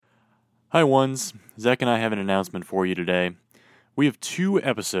Hi, ones. Zach and I have an announcement for you today. We have 2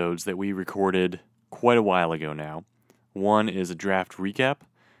 episodes that we recorded quite a while ago now. One is a draft recap,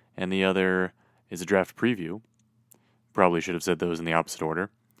 and the other is a draft preview. Probably should have said those in the opposite order.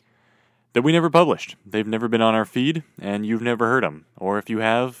 That we never published. They've never been on our feed, and you've never heard them. Or if you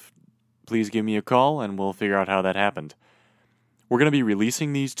have, please give me a call, and we'll figure out how that happened. We're going to be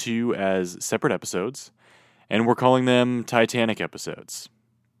releasing these 2 as separate episodes, and we're calling them Titanic episodes.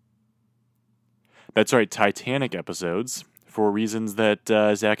 That's right, Titanic episodes, for reasons that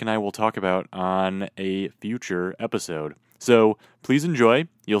Zach and I will talk about on a future episode. So please enjoy.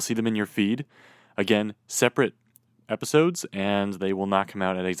 You'll see them in your feed. Again, separate episodes, and they will not come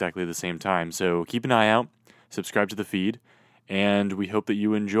out at exactly the same time. So keep an eye out, subscribe to the feed, and we hope that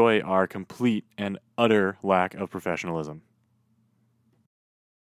you enjoy our complete and utter lack of professionalism.